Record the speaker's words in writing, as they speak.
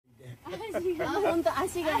혼자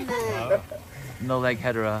아시겠네. No leg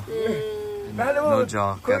hedera. No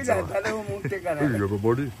jaw. That's all.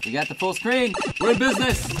 You got the full screen. We're in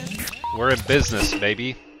business. We're in business,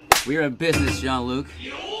 baby. We're in business, Jean-Luc.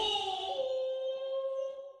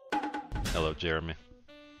 Hello, Jeremy.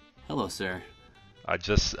 Hello, sir.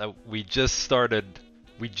 We just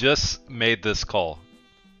made this call.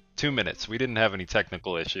 2 minutes. We didn't have any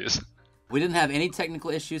technical issues. We didn't have any technical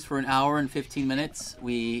issues for an hour and 15 minutes.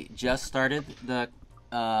 We just started this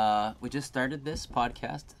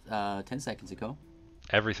podcast 10 seconds ago.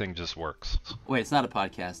 Everything just works. Wait, it's not a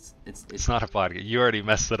podcast. It's not a podcast. You already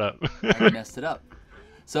messed it up. I already messed it up.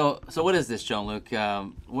 So what is this, Jean-Luc?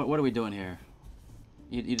 What are we doing here?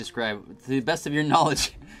 You describe, to the best of your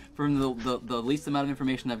knowledge, from the least amount of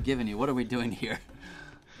information I've given you, what are we doing here?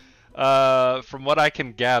 From what I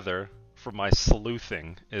can gather from my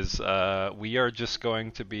sleuthing is we are just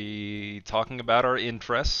going to be talking about our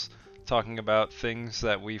interests, talking about things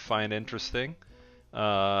that we find interesting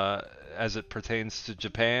as it pertains to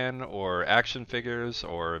Japan or action figures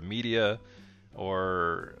or media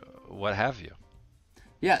or what have you.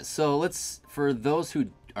 Yeah, so for those who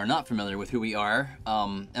are not familiar with who we are,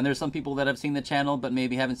 and there's some people that have seen the channel but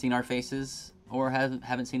maybe haven't seen our faces or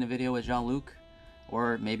haven't seen a video with Jean-Luc,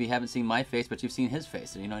 or maybe haven't seen my face but you've seen his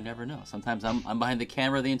face, and I never know. Sometimes I'm behind the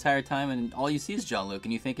camera the entire time and all you see is Jean-Luc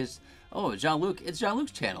and you think oh, Jean-Luc, it's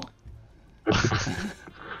Jean-Luc's channel.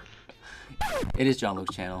 It is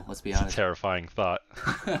Jean-Luc's channel, let's be honest. It's a terrifying thought.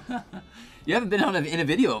 You haven't been in a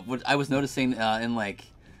video of what I was noticing in like,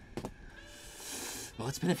 well,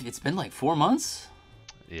 it's been like 4 months.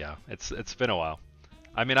 Yeah, it's been a while.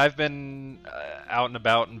 I mean, I've been out and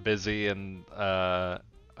about and busy, and the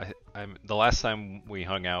last time we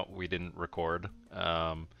hung out, we didn't record.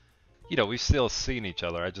 We've still seen each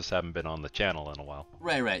other. I just haven't been on the channel in a while.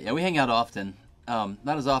 Right. Yeah, we hang out often.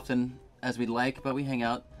 Not as often as we'd like, but we hang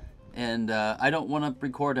out. And I don't want to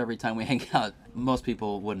record every time we hang out. Most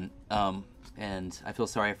people wouldn't. And I feel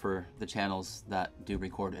sorry for the channels that do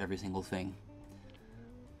record every single thing.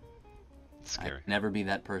 It's scary. I'd never be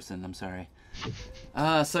that person. I'm sorry.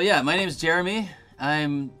 So yeah, my name is Jeremy.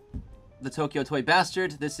 I'm the Tokyo Toy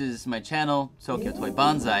Bastard. This is my channel, Tokyo Toy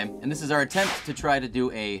Banzai, and this is our attempt to try to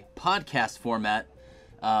do a podcast format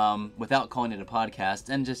without calling it a podcast,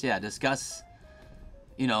 and just discuss,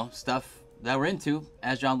 stuff that we're into.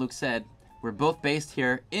 As Jean-Luc said, we're both based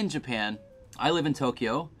here in Japan. I live in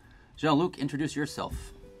Tokyo. Jean-Luc, introduce yourself.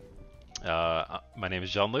 My name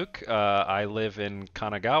is Jean-Luc. I live in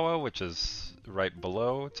Kanagawa, which is right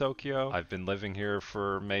below Tokyo. I've been living here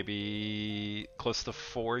for maybe close to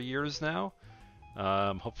 4 years now.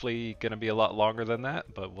 Hopefully gonna be a lot longer than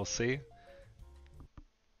that, but we'll see.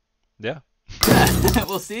 Yeah.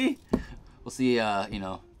 We'll see. We'll see,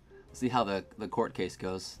 see how the court case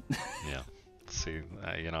goes. Yeah. Let's see.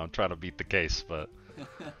 I'm trying to beat the case, but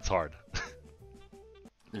it's hard.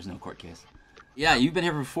 There's no court case. Yeah, you've been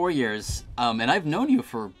here for 4 years, and I've known you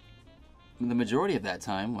for the majority of that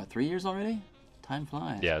time. What, 3 years already? Time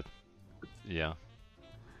flies. Yeah.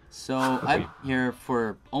 So I've been here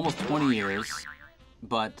for almost 20 years,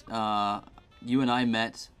 but you and I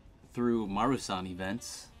met through Marusan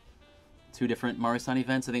events. 2 different Marusan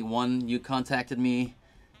events. I think one, you contacted me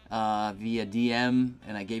via DM,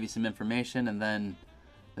 and I gave you some information, and then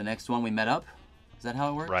the next one we met up. Is that how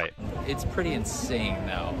it worked? Right. It's pretty insane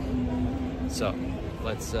now. So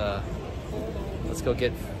let's go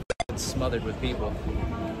get smothered with people.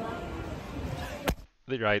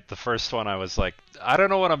 Right. The first one, I was like, I don't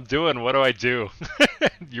know what I'm doing. What do I do?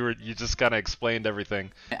 You just kind of explained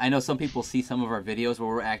everything. I know some people see some of our videos where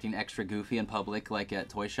we're acting extra goofy in public, like at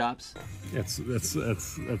toy shops. That's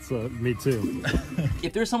me too.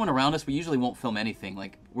 If there's someone around us, we usually won't film anything.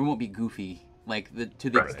 Like, we won't be goofy, like to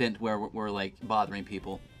the extent where we're like bothering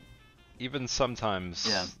people. Even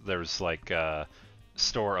sometimes there's like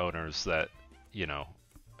store owners that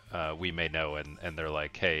we may know, and they're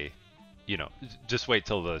like, hey, just wait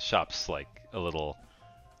till the shop's like a little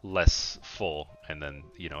less full, and then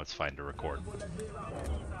it's fine to record.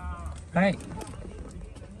 Hi.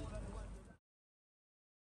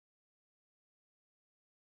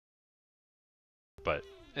 But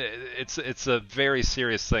it's a very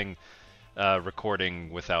serious thing,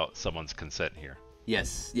 recording without someone's consent here.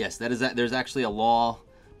 Yes, there's actually a law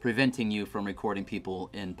preventing you from recording people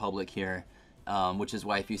in public here, which is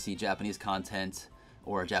why if you see Japanese content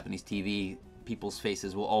or Japanese TV, people's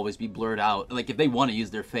faces will always be blurred out. Like if they want to use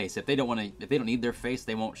their face, if they don't need their face,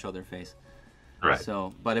 they won't show their face. Right.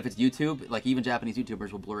 So, but if it's YouTube, like even Japanese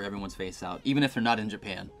YouTubers will blur everyone's face out, even if they're not in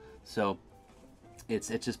Japan. So, it's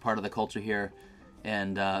just part of the culture here,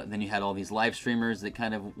 And then you had all these live streamers that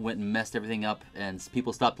kind of went and messed everything up, and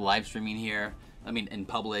people stopped live streaming here. I mean, in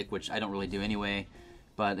public, which I don't really do anyway.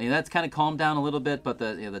 But that's kind of calmed down a little bit. But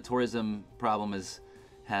the tourism problem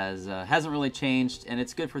hasn't really changed, and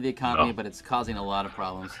it's good for the economy, but it's causing a lot of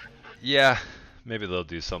problems. Yeah, maybe they'll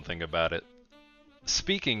do something about it.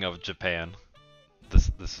 Speaking of Japan,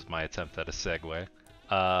 this is my attempt at a segue.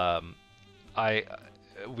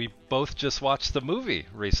 We both just watched the movie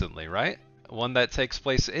recently, right? One that takes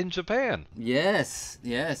place in Japan. Yes,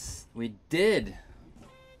 we did.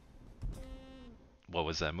 What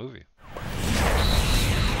was that movie?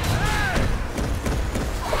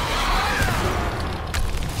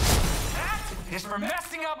 That is for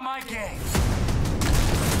messing up my game.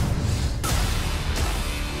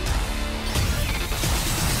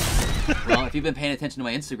 Well, if you've been paying attention to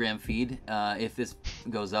my Instagram feed, if this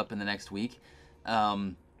goes up in the next week,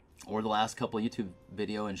 or the last couple of YouTube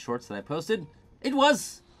video and shorts that I posted, it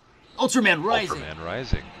was Ultraman Rising. Ultraman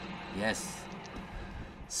Rising. Yes.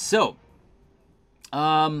 So,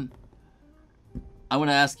 I want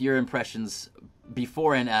to ask your impressions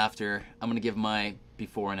before and after. I'm going to give my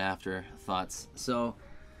before and after thoughts. So,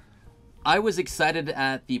 I was excited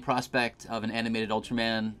at the prospect of an animated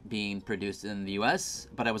Ultraman being produced in the US,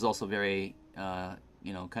 but I was also very, kind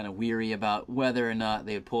of weary about whether or not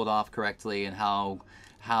they would pull it off correctly and how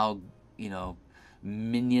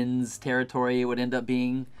Minions territory it would end up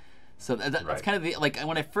being. So that's kind of the, like,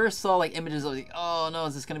 when I first saw like images, I was like, oh no,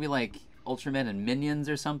 is this going to be like Ultraman and Minions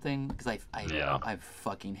or something? Because I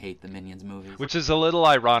fucking hate the Minions movies. Which is a little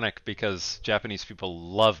ironic because Japanese people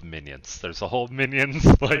love Minions. There's a whole Minions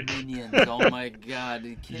Minions, oh my god.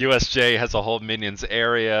 USJ has a whole Minions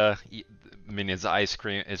area. Minions ice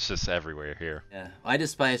cream. It's just everywhere here. Yeah, I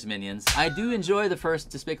despise Minions. I do enjoy the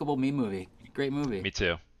first Despicable Me movie. Great movie. Me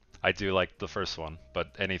too. I do like the first one,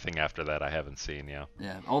 but anything after that I haven't seen, yeah.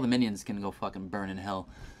 Yeah, all the Minions can go fucking burn in hell.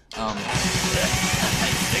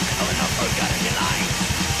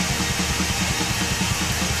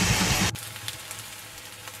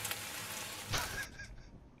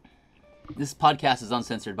 This podcast is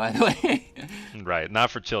uncensored, by the way. Right,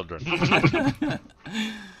 not for children.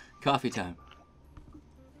 Coffee time.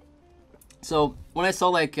 So, when I saw,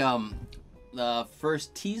 like, the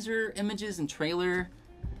first teaser images and trailer,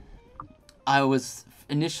 I was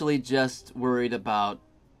initially just worried about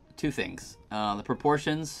two things. The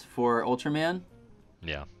proportions for Ultraman.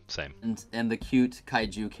 Yeah, same. And the cute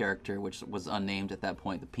kaiju character, which was unnamed at that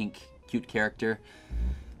point, the pink cute character.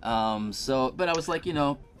 But I was like,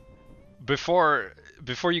 Before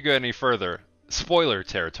you go any further, spoiler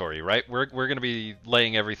territory, right? We're going to be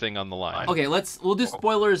laying everything on the line. Okay, we'll do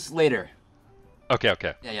spoilers later. Okay.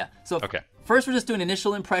 Yeah. So first we're just doing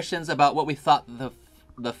initial impressions about what we thought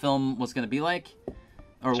the film was going to be like,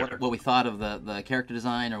 or what we thought of the character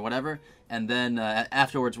design or whatever, and then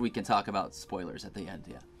afterwards we can talk about spoilers at the end.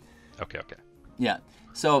 Yeah. Okay. Yeah.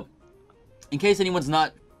 So, in case anyone's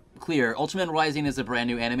not clear, Ultraman Rising is a brand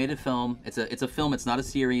new animated film. It's a film. It's not a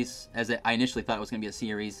series, as I initially thought it was going to be a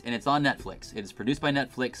series, and it's on Netflix. It is produced by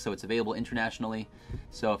Netflix, so it's available internationally.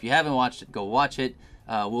 So if you haven't watched it, go watch it.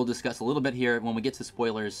 We'll discuss a little bit here. When we get to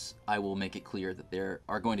spoilers, I will make it clear that there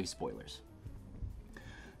are going to be spoilers.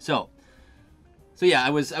 So yeah, I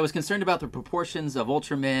was concerned about the proportions of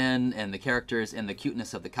Ultraman and the characters and the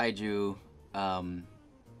cuteness of the kaiju.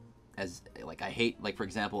 As like, I hate, like, for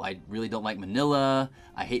example, I really don't like Manila.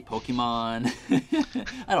 I hate Pokemon.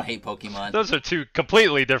 I don't hate Pokemon. Those are two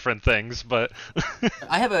completely different things, but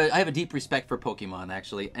I have a deep respect for Pokemon,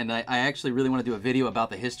 actually, and I actually really want to do a video about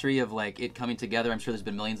the history of, like, it coming together. I'm sure there's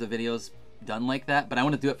been millions of videos done like that, but I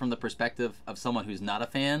want to do it from the perspective of someone who's not a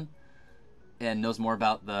fan and knows more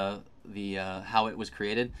about the how it was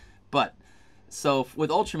created. But so with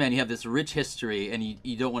Ultraman, you have this rich history, and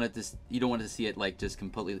you don't want to see it like just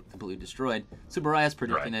completely destroyed. Tsuburaya's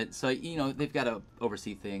producing it, so they've got to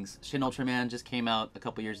oversee things. Shin Ultraman just came out a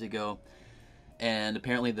couple years ago, and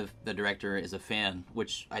apparently the director is a fan,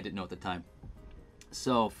 which I didn't know at the time.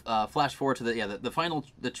 So flash forward to the final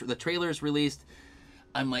the trailer's released.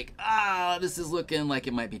 I'm like, this is looking like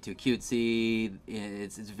it might be too cutesy.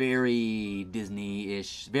 It's very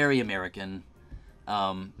Disney-ish, very American.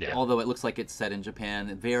 Although it looks like it's set in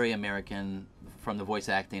Japan, very American from the voice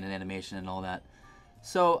acting and animation and all that.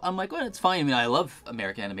 So I'm like, well, it's fine. I mean, I love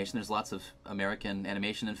American animation. There's lots of American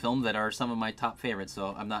animation and film that are some of my top favorites,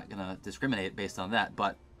 so I'm not going to discriminate based on that,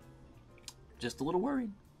 but just a little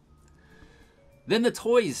worried. Then the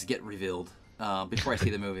toys get revealed before I see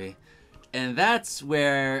the movie. And that's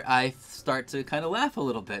where I start to kind of laugh a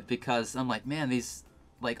little bit, because I'm like, man, these,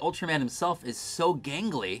 like, Ultraman himself is so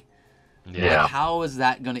gangly. Yeah. Like, how is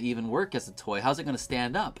that going to even work as a toy? How's it going to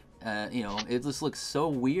stand up? You know, it just looks so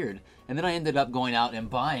weird. And then I ended up going out and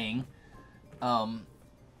buying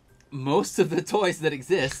most of the toys that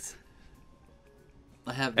exist.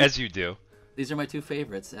 I have As you do. These are my two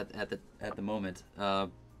favorites at the moment.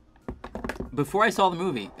 Before I saw the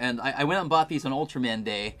movie, and I went out and bought these on Ultraman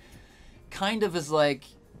Day, kind of as like,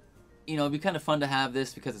 you know, it'd be kind of fun to have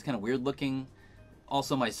this because it's kind of weird looking.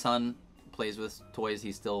 Also, my son plays with toys.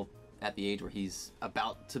 He's still at the age where he's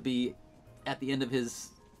about to be at the end of his,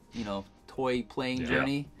 you know, toy playing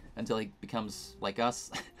journey until he becomes like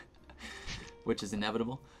us, which is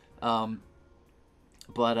inevitable.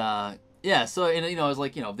 Yeah, so, and, you know, I was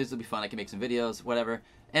like, you know, this would be fun. I can make some videos, whatever.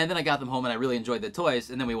 And then I got them home and I really enjoyed the toys,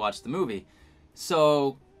 and then we watched the movie.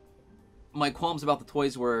 So my qualms about the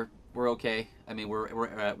toys were okay. I mean,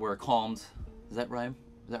 we're calmed. Does that rhyme?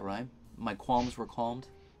 Does that rhyme? My qualms were calmed.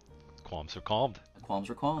 Qualms are calmed. My qualms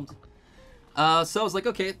were calmed. So I was like,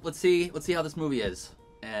 okay, let's see how this movie is,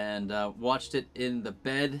 and watched it in the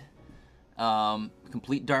bed,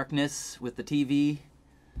 complete darkness with the TV,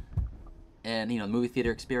 and, you know, the movie theater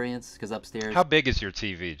experience, because upstairs. How big is your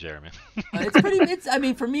TV, Jeremy? I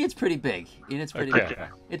mean, for me, it's pretty big. You know, it's pretty big.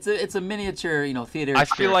 It's a miniature, you know, theater. I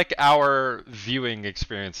feel like our viewing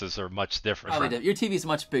experiences are much different. Probably your TV's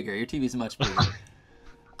much bigger.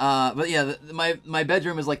 But yeah, my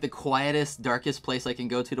bedroom is like the quietest, darkest place I can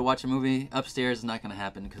go to watch a movie. Upstairs is not going to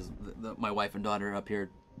happen because my wife and daughter are up here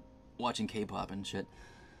watching K-pop and shit.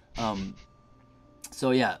 So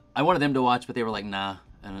yeah, I wanted them to watch, but they were like, nah,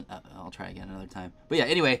 and I'll try again another time. But yeah,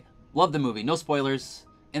 anyway, loved the movie. No spoilers.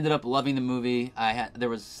 Ended up loving the movie. There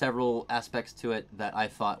was several aspects to it that I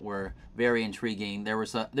thought were very intriguing. There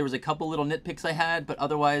was a couple little nitpicks I had, but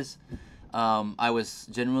otherwise, I was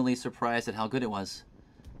genuinely surprised at how good it was.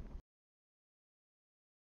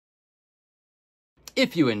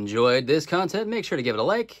 If you enjoyed this content, make sure to give it a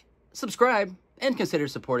like, subscribe, and consider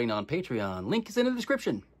supporting on Patreon. Link is in the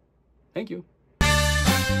description. Thank you.